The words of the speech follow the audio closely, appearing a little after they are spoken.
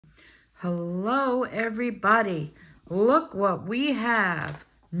Hello, everybody. Look what we have.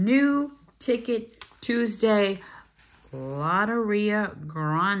 New Ticket Tuesday, Loteria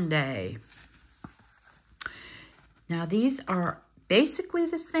Grande. Now, these are basically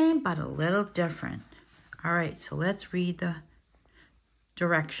the same, but a little different. All right, so let's read the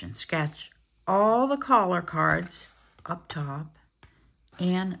directions. Scratch all the caller cards up top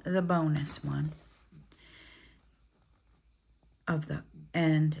and the bonus one of the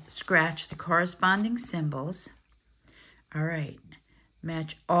and scratch the corresponding symbols. All right,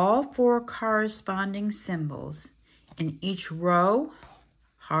 match all 4 corresponding symbols in each row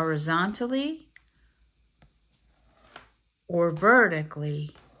horizontally or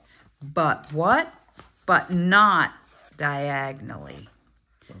vertically, but what? But not diagonally.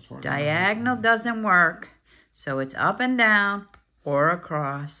 Diagonal doesn't work, so it's up and down or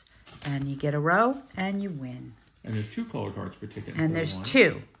across, and you get a row and you win. And there's 2 color cards per ticket. And there's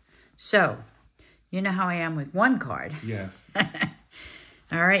 2. So, you know how I am with 1 card. Yes.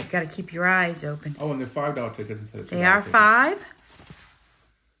 All right, got to keep your eyes open. Oh, and they're $5 tickets instead of $2. They are 5.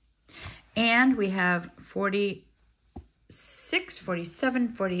 And we have 46, 47,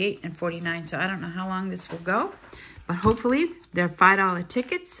 48, and 49. So I don't know how long this will go. But hopefully they're $5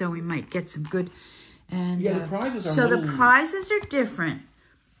 tickets, so we might get some good. And yeah, the prizes are the prizes are different.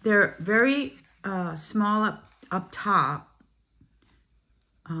 They're very small up top,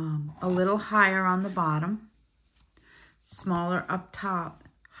 a little higher on the bottom, smaller up top,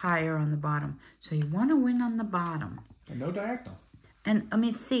 higher on the bottom. So you want to win on the bottom. And no diagonal. And let me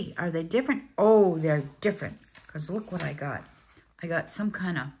see, are they different? Oh, they're different, because look what I got. I got some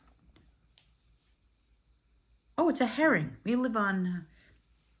kind of, oh, it's a herring. We live on,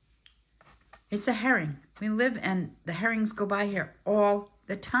 it's a herring. We live, and the herrings go by here all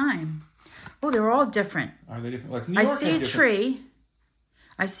the time. Oh, they're all different. Are they different? Like New York I see a tree.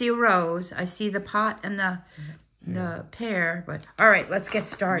 I see a rose. I see the pot and the pear. But all right, let's get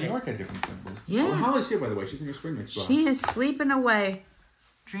started. New York had different symbols. Yeah. Well, Holly's here, by the way. She's in your spring mix box. She is sleeping away,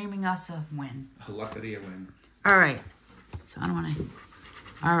 dreaming us a win. A Loteria win. All right. So I don't want to.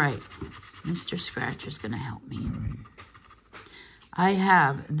 All right. Mr. Scratcher's going to help me. Right. I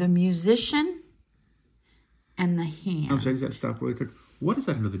have the musician and the hand. I'm sorry, does that stop really quick? What is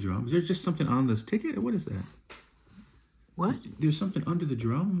that under the drum? Is there just something on this ticket? Or what is that? What? There's something under the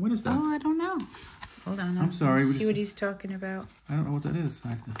drum? What is that? Oh, I don't know. Hold on. I'm sorry. Let's see what he's talking about. I don't know what that is.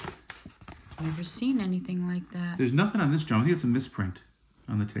 Never seen anything like that. There's nothing on this drum. I think it's a misprint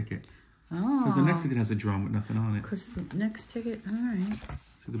on the ticket. Oh. Because the next ticket has a drum with nothing on it. Because the next ticket, all right.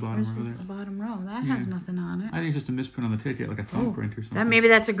 To the bottom row there. The bottom row. That has nothing on it. I think it's just a misprint on the ticket, like a thumbprint or something. Maybe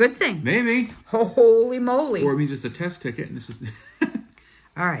that's a good thing. Maybe. Holy moly. Or it means it's a test ticket. And this is...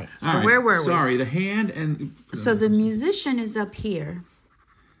 All right. So where were we? Sorry, the hand and... So the musician is up here.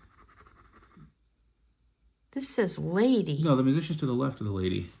 This says lady. No, the musician's to the left of the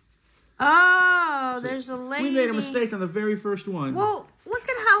lady. Oh, so there's a lady. We made a mistake on the very first one. Well, look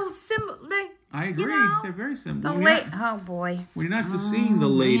at how simple they... I agree. You know, they're very simple. Oh, boy. When you're not seeing the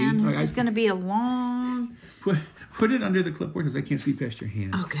lady... Man, this is going to be a long... Put it under the clipboard because I can't see past your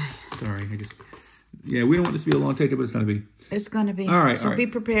hand. Okay. Sorry, Yeah, we don't want this to be a long ticket, but it's going to be. It's going to be. All right, so be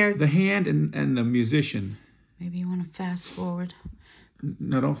prepared. The hand and the musician. Maybe you want to fast forward.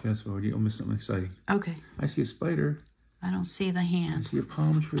 No, don't fast forward. You'll miss something exciting. Okay. I see a spider. I don't see the hand. I see a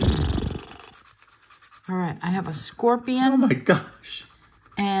palm tree. All right, I have a scorpion. Oh my gosh.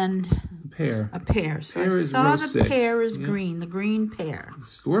 And a pear. A pear. So pear I saw the 6. pear is green, the green pear.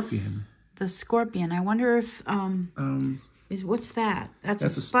 Scorpion. The scorpion. I wonder if what's that? That's a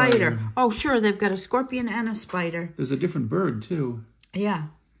spider. Oh, sure, they've got a scorpion and a spider. There's a different bird too. Yeah.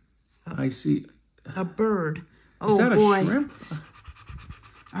 I see a bird. Oh, is that boy. A shrimp?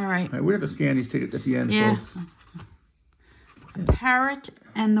 All right. We have to scan these tickets at the end, folks. A parrot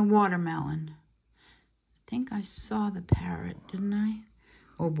and the watermelon. I think I saw the parrot, didn't I?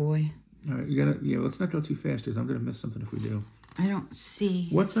 Oh boy. All right, let's not go too fast, because I'm gonna miss something if we do. I don't see.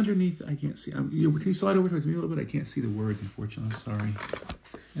 What's underneath? I can't see. Can you slide over towards me a little bit? I can't see the words, unfortunately. Sorry.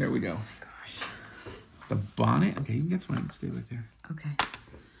 There we go. Gosh. The bonnet? Okay, that's fine. Stay right there. Okay.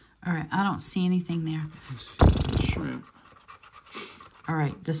 All right, I don't see anything there. Let's see the shrimp. All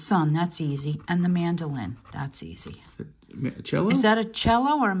right, the sun, that's easy. And the mandolin, that's easy. A cello? Is that a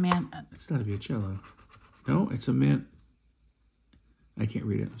cello or a man? It's got to be a cello. No, it's a man. I can't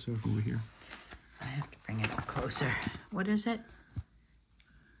read it. So over here. I have to bring it up closer. What is it?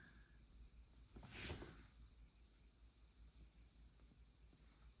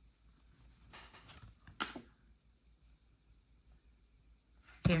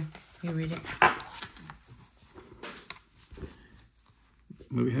 Here, you read it.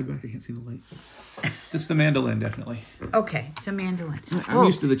 Move your head back. I can't see the light. It's the mandolin, definitely. Okay, it's a mandolin. I'm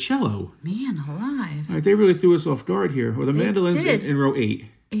used to the cello. Man alive. All right, they really threw us off guard here. Well, the mandolin's in row 8.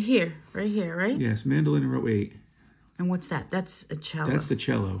 Here, right here, right? Yes, mandolin in row 8. And what's that? That's a cello. That's the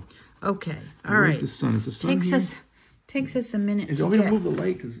cello. Okay, all Where's right. the sun? Is the sun here? Takes us a minute to Is it want me get. to move the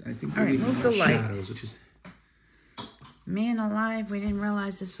light? Because I think All right, move the light. shadows, which is... Man alive, we didn't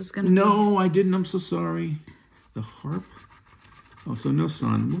realize this was going to be... No, I didn't. I'm so sorry. The harp. Oh, so no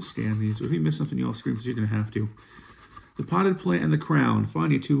sun. We'll scan these. If we miss something, you all scream because you're going to have to. The potted plant and the crown.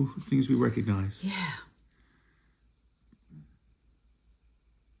 Finally, 2 things we recognize. Yeah.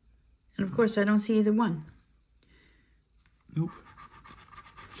 And of course, I don't see either one. Nope.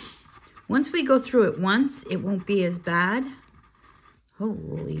 Once we go through it once, it won't be as bad.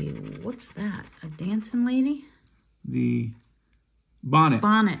 Holy, what's that? A dancing lady? The bonnet.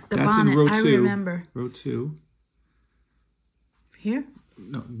 Bonnet. The That's bonnet. in row 2. I remember. Row 2. Here?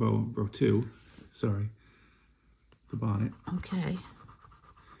 No, row 2. Sorry. The bonnet. Okay.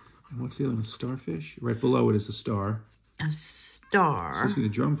 And what's the other one? Starfish? Right below it is a star. A star. So you see the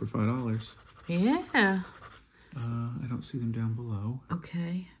drum for $5. Yeah. I don't see them down below.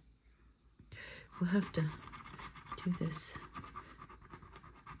 Okay. We'll have to do this.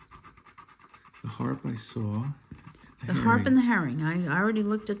 The harp I saw. The harp and the herring. I already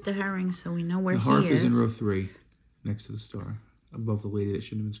looked at the herring, so we know where he is. The harp is in row 3, next to the star, above the lady that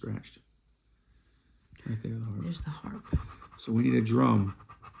shouldn't have been scratched. Right there, the harp. There's the harp. So we need a drum.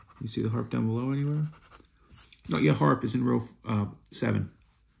 You see the harp down below anywhere? No, yeah, harp is in row 7.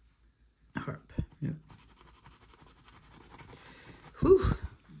 Harp. Yep. Whew.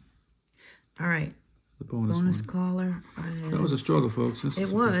 All right. The bonus one. Collar. That was a struggle, folks. It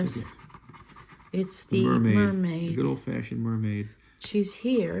was. It's the mermaid. mermaid. The good old-fashioned mermaid. She's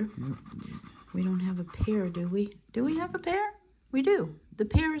here. Yep. We don't have a pair, do we? Do we have a pair? We do. The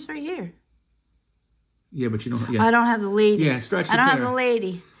pair is right here. Yeah, but you don't. Yeah. I don't have the lady. Yeah, stretch the I don't pair. have the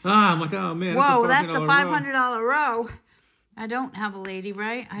lady. Ah, I'm like, oh man. Whoa, that's a $500 $500 row. I don't have a lady,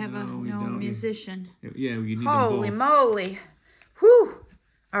 right? I have No, a you don't. musician. Yeah, you need Holy them both. moly. Whew.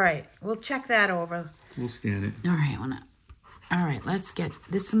 All right, we'll check that over. We'll scan it. All right, all right, let's get,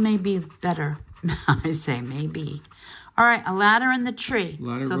 this may be better. I say maybe. All right, a ladder in the tree.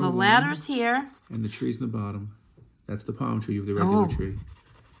 So the ladder's here. And the tree's in the bottom. That's the palm tree of the regular tree.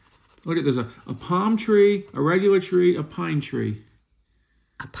 Look at, there's a palm tree, a regular tree, a pine tree.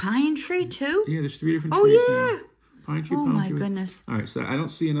 A pine tree too? Yeah, there's 3 different trees now. Pine tree, palm tree. Oh my goodness. All right, so I don't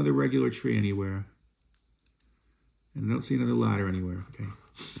see another regular tree anywhere. And I don't see another ladder anywhere. Okay.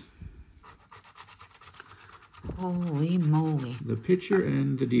 Holy moly. The pitcher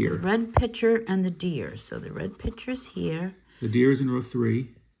and the deer. The red pitcher and the deer. So the red pitcher's here. The deer is in row 3.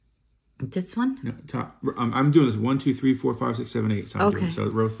 This one? No, top. I'm doing this 1, 2, 3, 4, 5, 6, 7, 8. Okay. So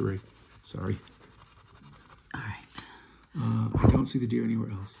row 3. Sorry. All right. I don't see the deer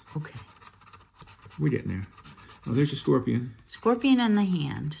anywhere else. Okay. We're getting there. Oh, there's a scorpion. Scorpion and the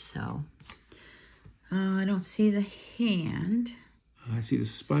hand. So I don't see the hand. I see the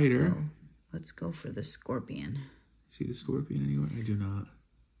spider. So let's go for the scorpion. See the scorpion anywhere? I do not.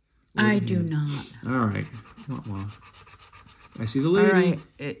 I do not. All right. Well, I see the lady. All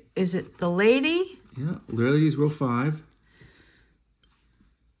right. Is it the lady? Yeah. The lady's row 5.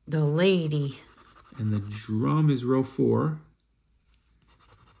 The lady. And the drum is row 4.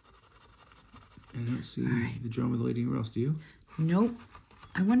 I don't see the drum with the lady anywhere else. Do you? Nope.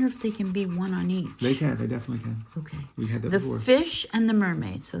 I wonder if they can be one on each. They can. They definitely can. Okay. We had that the before. Fish and the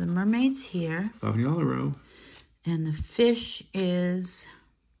mermaid. So the mermaid's here. $5 row. And the fish is...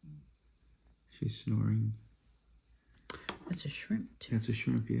 She's snoring. That's a shrimp, too. That's a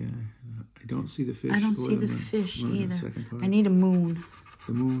shrimp, yeah. I don't see the fish. I don't see the fish either. I need a moon.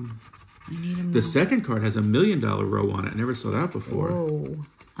 The moon. I need a moon. The second card has $1 million row on it. I never saw that before. Whoa.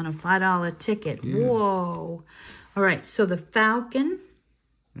 On a $5 ticket. Yeah. Whoa. All right, so the falcon.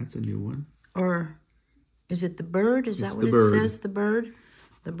 That's a new one. Or is it the bird? Is that what it says, the bird?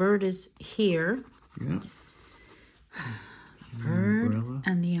 The bird is here. Yeah. Bird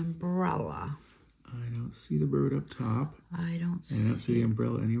and the umbrella. I don't see the bird up top. I don't see the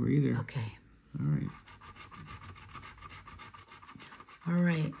umbrella anywhere either. Okay. All right. All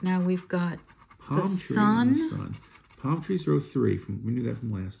right. Now we've got Palm the tree sun. And the sun. Palm tree's row 3. We knew that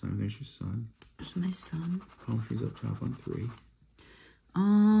from last time. There's your sun. There's my sun. Palm tree's up top on 3.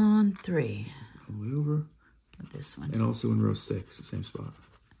 On 3. All the way over. This one. And also in row 6, the same spot.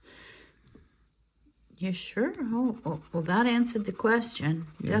 Yeah, sure. Oh, well, that answered the question.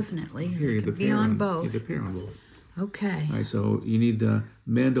 Yeah. Definitely. Here, it could be on both. You have the pair on both. Okay. All right, so you need the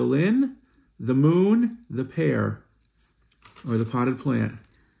mandolin, the moon, the pear. Or the potted plant.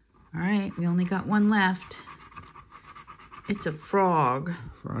 All right, we only got one left. It's a frog.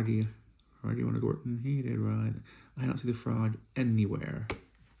 Froggy. Froggy want to go heated ride. I don't see the frog anywhere.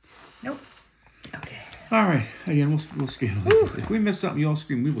 Nope. Okay. All right. Again, we'll scan them. If we miss something, you all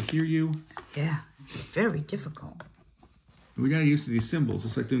scream. We will hear you. Yeah. It's very difficult. We got used to these symbols.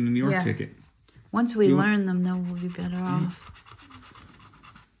 It's like doing the New York ticket. Once we learn them, then we'll be better off.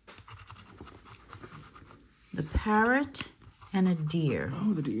 The parrot and a deer.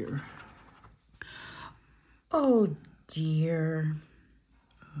 Oh, the deer. Oh, dear.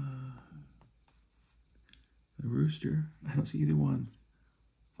 The rooster. I don't see either one.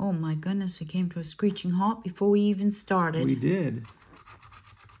 Oh, my goodness. We came to a screeching halt before we even started. We did.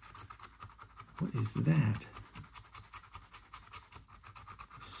 What is that?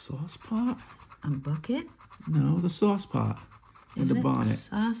 A sauce pot? A bucket? No, the sauce pot. And the bonnet.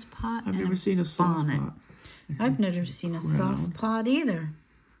 Sauce pot. I've never seen a sauce pot. I've never seen a sauce pot either.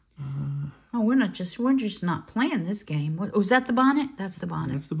 Oh, we're just not playing this game. What? Oh, is that the bonnet? That's the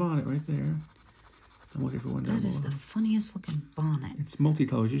bonnet. That's the bonnet right there. I'm looking for one down below. That is the funniest looking bonnet. It's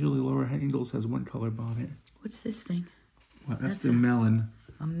multicolors. Usually lower angles has one color bonnet. What's this thing? Well, that's the melon.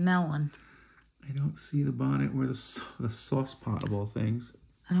 A melon. I don't see the bonnet or the sauce pot of all things.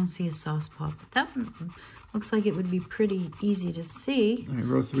 I don't see a sauce pot, but that one looks like it would be pretty easy to see. All right,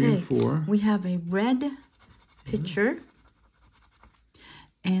 row 3 and 4. We have a red pitcher,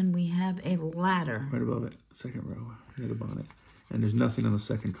 and we have a ladder. Right above it, second row, near the bonnet. And there's nothing on the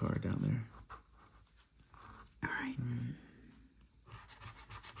second card down there. All right.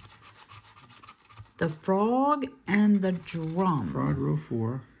 The frog and the drum. Frog, row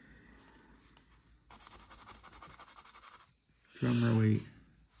 4. Drum, row 8.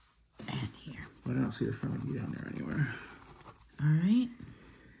 And here. I don't see the froggy down there anywhere. All right.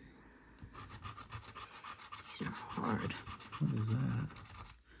 These are hard. What is that?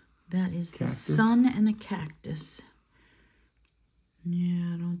 That is Cactus? the sun and a cactus.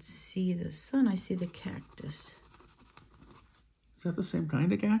 Yeah, I don't see the sun. I see the cactus. Is that the same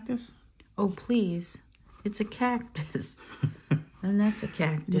kind of cactus? Oh, please. It's a cactus. And that's a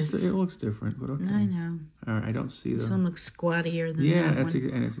cactus. It looks different, but okay. I know. All right, I don't see This one looks squattier than yeah, that one.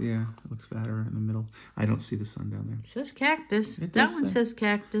 it looks fatter in the middle. I don't see the sun down there. It says cactus. It That does one say. says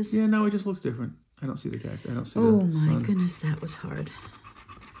cactus. Yeah, no, it just looks different. I don't see the cactus. I don't see Oh the sun. my goodness, that was hard.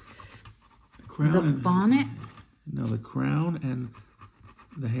 Crown The and, bonnet. No, the crown and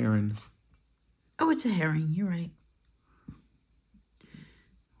the heron. Oh, it's a herring. You're right.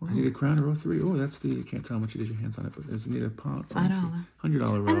 I see the crown in row 3. Oh, that's the, you can't tell how much you did your hands on it, but there's need a pound. $5. $100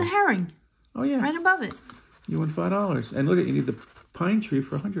 row. And the herring. Oh, yeah. Right above it. You won $5. And look at, you need the pine tree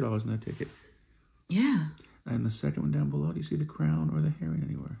for $100 in that ticket. Yeah. And the second one down below, do you see the crown or the herring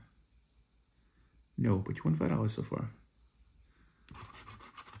anywhere? No, but you won $5 so far.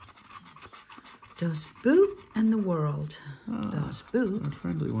 Das Boot and the World. Das Boot Our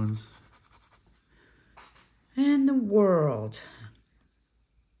friendly ones. and the World.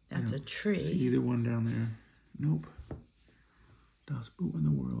 That's I a don't tree. See either one down there. Nope. Das Boot in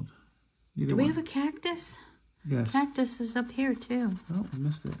the World. Neither Do we one. have a cactus? Yes. Cactus is up here too. Oh, I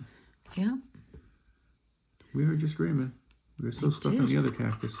missed it. Yep. We were just dreaming. We were so stuck on the other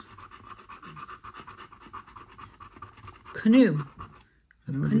cactus. Canoe.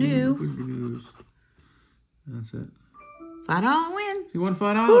 Canoe. Good news. That's it. $5 win. You won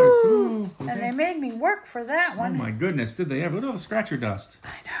 $5. Ooh, okay. And they made me work for that Oh one. my goodness, did they ever? Look at all the scratcher dust. I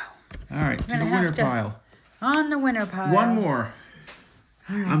know. All right, to the gonna winner have to- pile. On the winner pile. One more.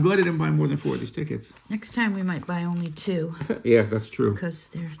 All right. I'm glad I didn't buy more than 4 of these tickets. Next time we might buy only 2 Yeah, that's true. because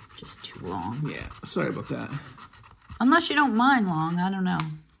they're just too long. Yeah, sorry about that. Unless you don't mind long, I don't know.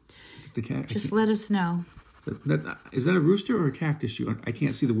 The cat. Just let us know. Is that a rooster or a cactus? I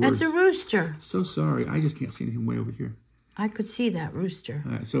can't see the words. That's a rooster. So sorry, I just can't see anything way over here. I could see that rooster.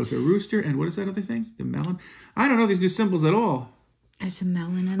 All right, so it's a rooster, and what is that other thing? The melon? I don't know these new symbols at all. It's a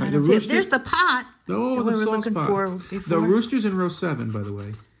melon, and I the don't see it. rooster- There's the pot Oh, that we the were sauce looking pot. for before. The rooster's in row 7, by the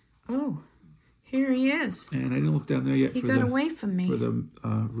way. Oh, here he is. And I didn't look down there yet He for got the away from me. for the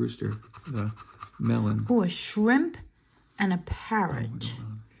rooster, the melon. Oh, a shrimp and a parrot. Oh,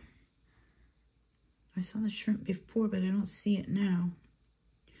 I saw the shrimp before, but I don't see it now.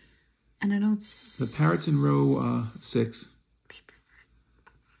 And I don't the parrot's in row 6.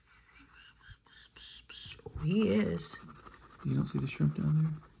 Oh, he is. You don't see the shrimp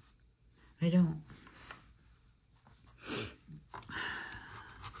down I don't.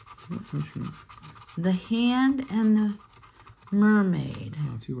 there? No shrimp. The hand and the mermaid.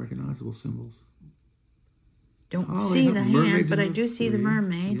 Oh, 2 recognizable symbols. Don't Oh, see yeah, the mermaids hand, but in I row do see the 3.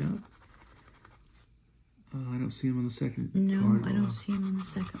 mermaid. Yeah. I don't see him on the second No, card. I don't see him on the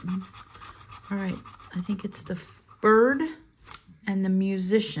second one. All right, I think it's the bird and the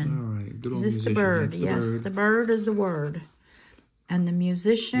musician. All right, good old Is this musician. the bird? That's Yes, bird. the bird is the word. And the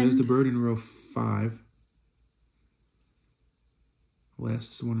musician. There's the bird in row 5.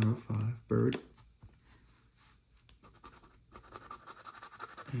 Last one in row 5. Bird.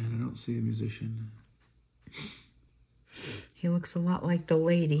 And I don't see a musician. He looks a lot like the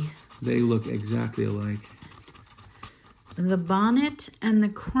lady. They look exactly alike. The bonnet and the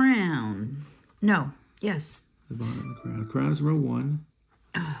crown. No, yes. The bonnet and the crown. The crown is row 1.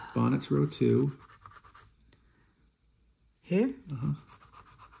 Bonnet's row 2. Here? Uh-huh.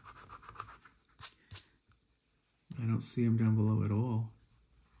 I don't see him down below at all.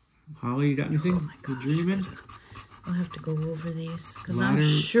 Holly, you got anything? Oh my gosh. You dreaming? I'll have to go over these because Ladder.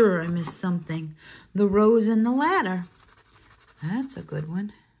 I'm sure I missed something. The rose and the ladder. That's a good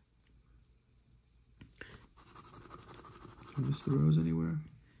one. Is this the rose anywhere?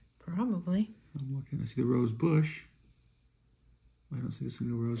 Probably. I'm looking. I see the rose bush. I don't see the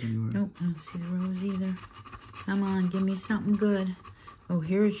single rose anywhere. Nope, I don't see the rose either. Come on, give me something good. Oh,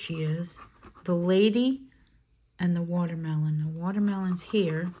 here she is. The lady and the watermelon. The watermelon's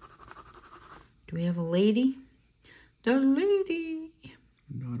here. Do we have a lady? The lady.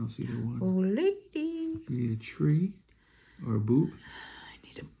 No, I don't see the one. Oh, lady. You need a tree or a boot I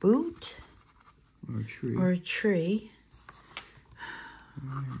need a boot or a tree. or a tree.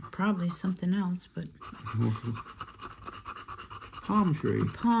 Probably something else, but Palm tree.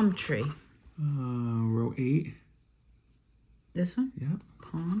 palm tree. Row 8. This one? Yep.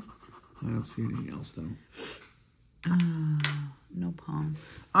 Palm. I don't see anything else though. No palm.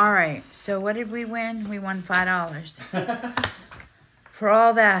 All right. So what did we win? We won $5 for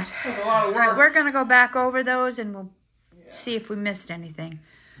all that. That's a lot of All right, we're gonna go back over those and we'll see if we missed anything.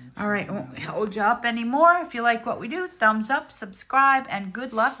 All right, I won't hold you up anymore. If you like what we do, thumbs up, subscribe, and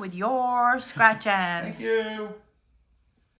good luck with your scratching. Thank you.